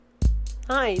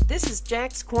Hi, this is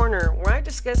Jack's Corner, where I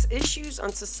discuss issues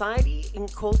on society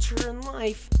and culture and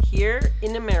life here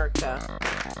in America.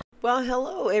 Well,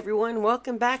 hello everyone.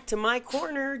 Welcome back to my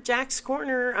corner, Jack's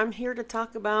Corner. I'm here to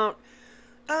talk about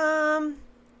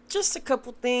just a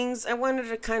couple things. I wanted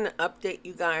to kind of update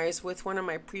you guys with one of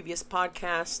my previous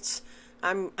podcasts.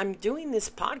 I'm doing this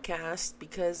podcast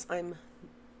because I'm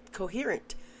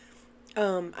coherent.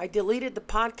 I deleted the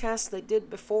podcast I did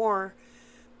before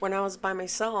when I was by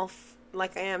myself,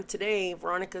 like I am today.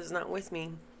 Veronica's not with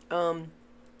me. And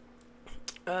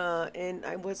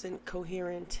I wasn't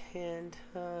coherent, and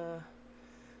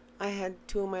I had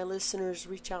two of my listeners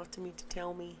reach out to me to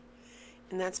tell me.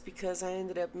 And that's because I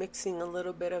ended up mixing a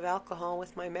little bit of alcohol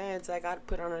with my meds. I got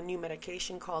put on a new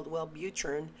medication called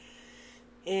Wellbutrin.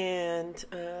 And,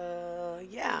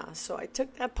 so I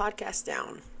took that podcast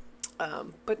down.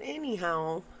 But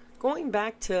anyhow, going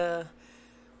back to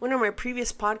one of my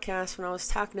previous podcasts when I was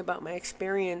talking about my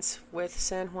experience with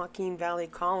San Joaquin Valley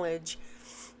College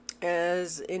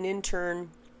as an intern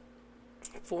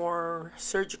for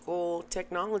surgical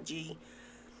technology,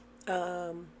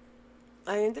 I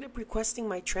ended up requesting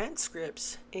my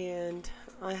transcripts, and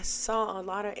I saw a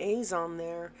lot of A's on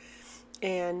there,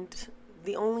 and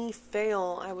the only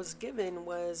fail I was given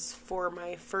was for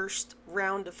my first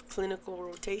round of clinical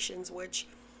rotations, which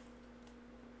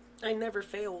I never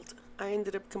failed. I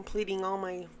ended up completing all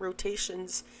my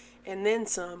rotations and then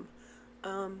some.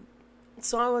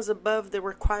 So I was above the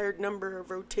required number of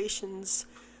rotations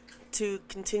to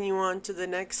continue on to the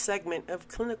next segment of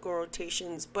clinical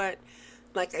rotations. But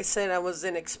like I said, I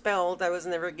wasn't expelled. I was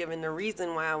never given a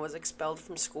reason why I was expelled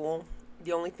from school.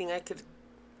 The only thing I could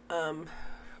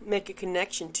make a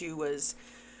connection to was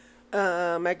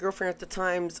my girlfriend at the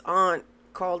time's aunt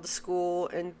called the school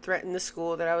and threatened the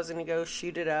school that I was going to go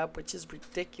shoot it up, which is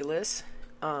ridiculous.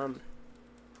 And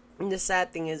the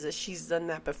sad thing is that she's done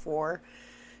that before.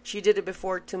 She did it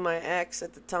before to my ex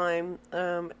at the time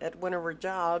at one of her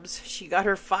jobs. She got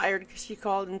her fired because she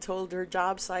called and told her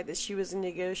job site that she was going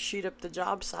to go shoot up the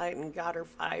job site and got her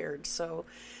fired. So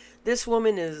this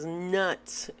woman is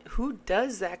nuts. Who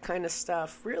does that kind of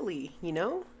stuff, really, you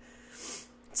know?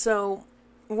 So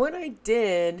what I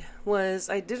did was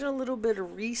I did a little bit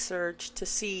of research to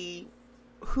see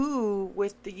who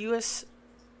with the U.S.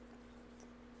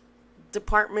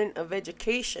 Department of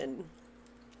Education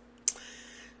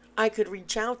I could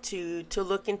reach out to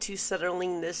look into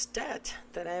settling this debt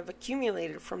that I have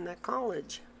accumulated from that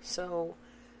college. So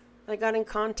I got in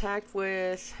contact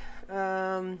with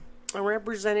a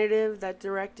representative that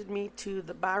directed me to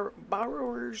the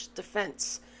Borrower's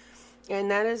Defense.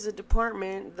 And that is a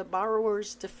department, the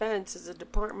Borrower's Defense is a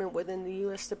department within the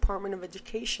U.S. Department of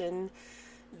Education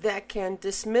that can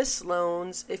dismiss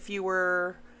loans if you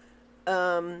were,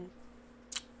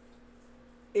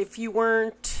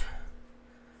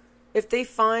 if they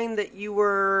find that you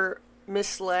were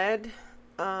misled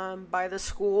by the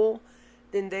school,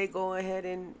 then they go ahead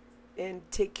and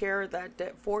take care of that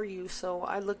debt for you. So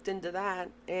I looked into that,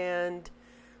 and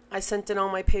I sent in all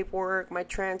my paperwork, my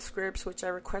transcripts, which I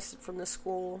requested from the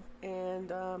school, and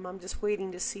I'm just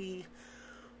waiting to see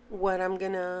what I'm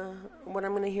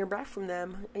gonna hear back from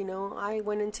them. You know, I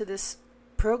went into this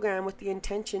program with the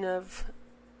intention of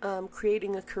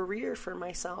creating a career for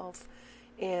myself,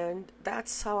 and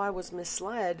that's how I was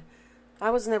misled. I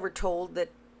was never told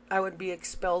that I would be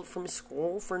expelled from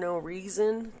school for no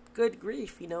reason. Good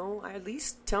grief, you know. At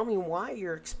least tell me why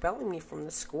you're expelling me from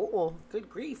the school. Good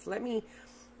grief, let me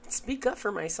speak up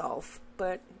for myself.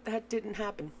 But that didn't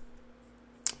happen.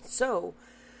 So,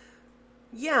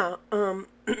 yeah, I'm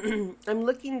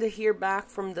looking to hear back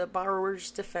from the Borrower's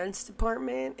Defense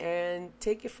Department and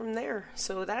take it from there.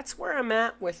 So that's where I'm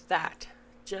at with that,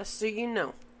 just so you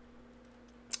know.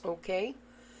 Okay?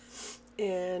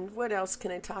 And what else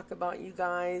can I talk about, you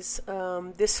guys?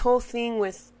 This whole thing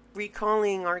with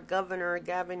recalling our governor,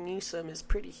 Gavin Newsom, is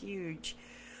pretty huge.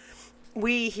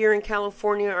 We here in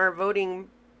California are voting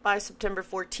by September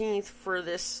 14th for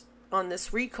this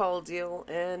recall deal,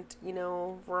 and you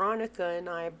know, Veronica and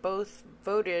I both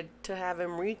voted to have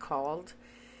him recalled,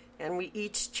 and we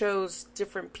each chose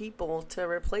different people to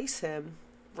replace him.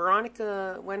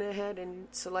 Veronica went ahead and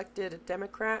selected a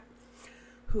Democrat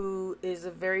who is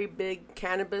a very big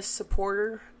cannabis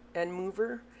supporter and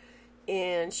mover,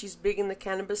 and she's big in the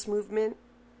cannabis movement.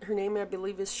 Her name, I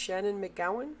believe, is Shannon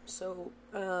McGowan. So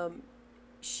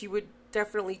she would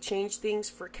definitely change things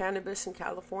for cannabis in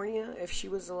California if she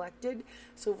was elected.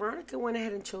 So Veronica went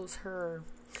ahead and chose her.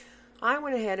 I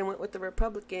went ahead and went with the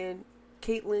Republican,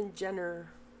 Caitlyn Jenner.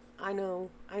 I know.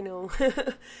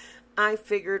 I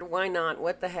figured, why not?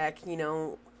 What the heck, you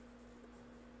know?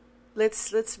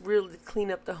 let's really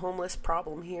clean up the homeless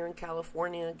problem here in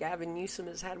California. Gavin Newsom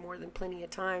has had more than plenty of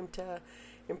time to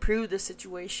improve the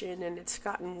situation, and it's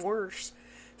gotten worse.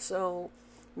 So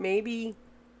maybe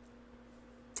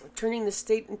turning the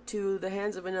state into the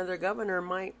hands of another governor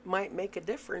might make a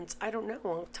difference. I don't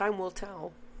know. Time will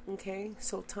tell. Okay,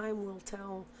 so time will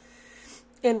tell.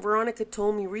 And Veronica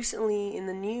told me recently in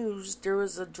the news there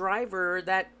was a driver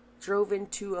that drove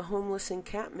into a homeless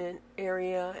encampment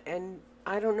area, and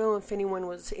I don't know if anyone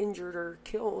was injured or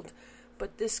killed,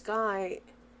 but this guy,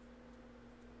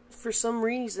 for some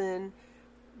reason,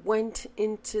 went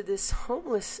into this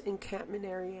homeless encampment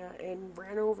area and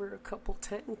ran over a couple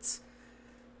tents.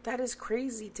 That is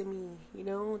crazy to me, you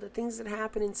know, the things that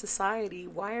happen in society.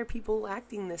 Why are people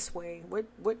acting this way?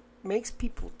 What makes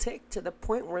people tick to the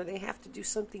point where they have to do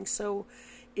something so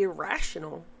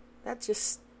irrational? That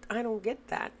just, I don't get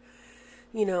that,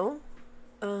 you know?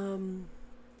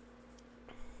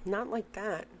 Not like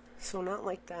that. So not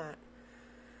like that.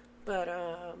 But,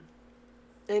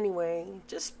 anyway,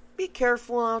 just be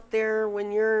careful out there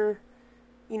when you're,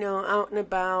 you know, out and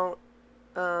about.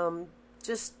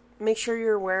 Just make sure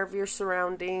you're aware of your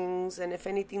surroundings, and if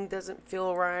anything doesn't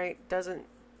feel right,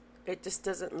 it just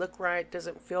doesn't look right,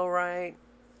 doesn't feel right,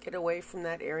 get away from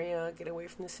that area, get away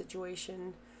from the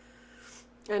situation.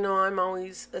 I know I'm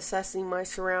always assessing my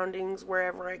surroundings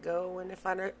wherever I go, and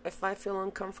if I feel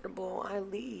uncomfortable, I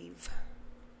leave,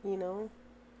 you know,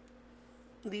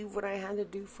 leave what I had to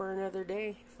do for another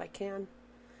day if I can.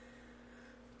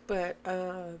 But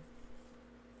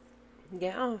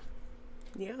yeah.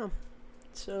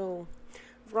 So,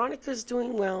 Veronica's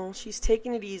doing well. She's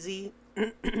taking it easy.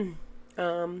 You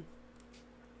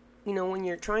know, when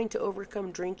you're trying to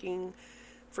overcome drinking,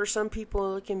 for some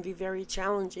people it can be very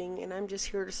challenging, and I'm just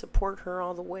here to support her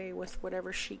all the way with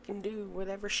whatever she can do,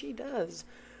 whatever she does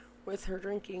with her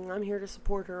drinking. I'm here to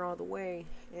support her all the way.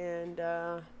 And,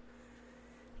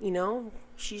 you know,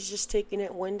 she's just taking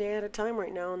it one day at a time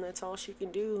right now, and that's all she can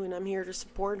do, and I'm here to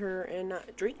support her and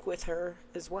not drink with her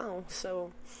as well.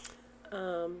 So,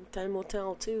 time will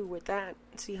tell too with that,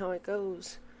 see how it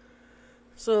goes.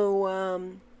 So,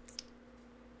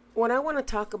 what I want to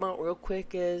talk about real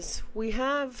quick is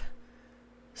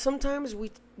sometimes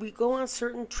we go on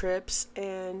certain trips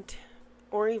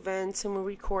or events, and we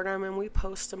record them and we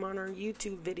post them on our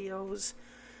YouTube videos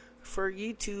for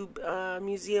YouTube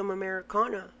Museum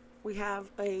Americana. We have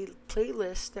a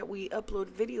playlist that we upload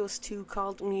videos to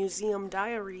called Museum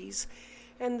Diaries.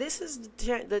 And this is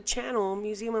the channel,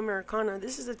 Museum Americana.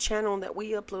 This is the channel that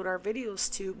we upload our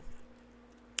videos to.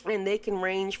 And they can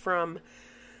range from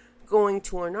going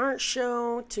to an art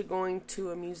show, to going to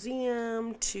a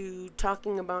museum, to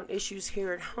talking about issues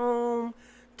here at home,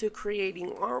 to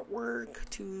creating artwork,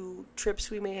 to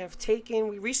trips we may have taken.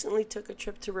 We recently took a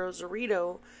trip to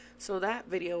Rosarito, so that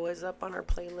video is up on our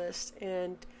playlist.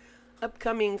 And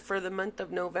upcoming for the month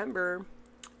of November,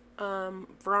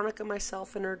 Veronica,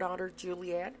 myself, and her daughter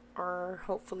Juliet are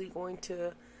hopefully going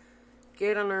to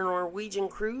get on a Norwegian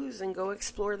cruise and go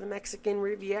explore the Mexican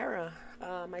Riviera.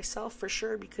 Myself for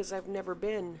sure, because I've never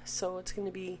been. So it's going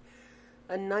to be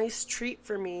a nice treat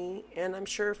for me, and I'm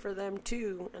sure for them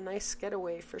too. A nice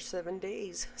getaway for 7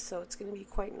 days. So it's going to be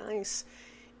quite nice.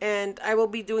 And I will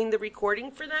be doing the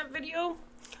recording for that video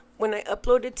when I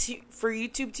upload it for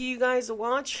YouTube to you guys to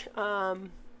watch.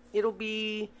 It'll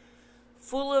be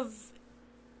full of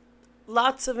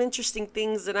lots of interesting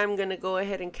things that I'm going to go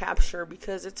ahead and capture,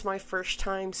 because it's my first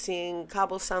time seeing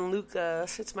Cabo San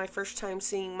Lucas. It's my first time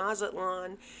seeing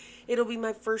Mazatlan. It'll be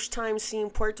my first time seeing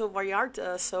Puerto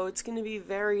Vallarta, so it's going to be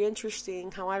very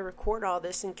interesting how I record all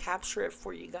this and capture it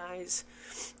for you guys.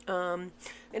 And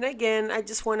again, I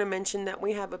just want to mention that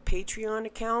we have a Patreon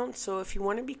account, so if you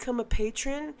want to become a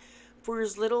patron for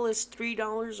as little as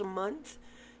 $3 a month,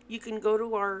 you can go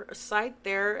to our site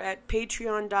there at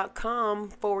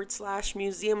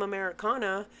patreon.com/Museum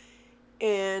Americana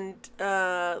and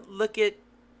look at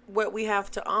what we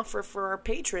have to offer for our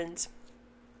patrons.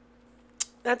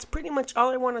 That's pretty much all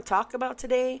I want to talk about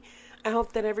today. I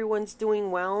hope that everyone's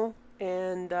doing well,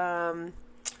 and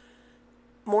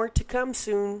more to come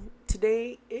soon.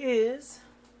 Today is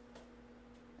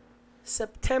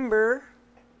September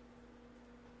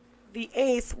the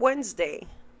 8th, Wednesday.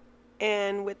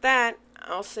 And with that,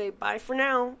 I'll say bye for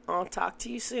now. I'll talk to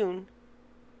you soon.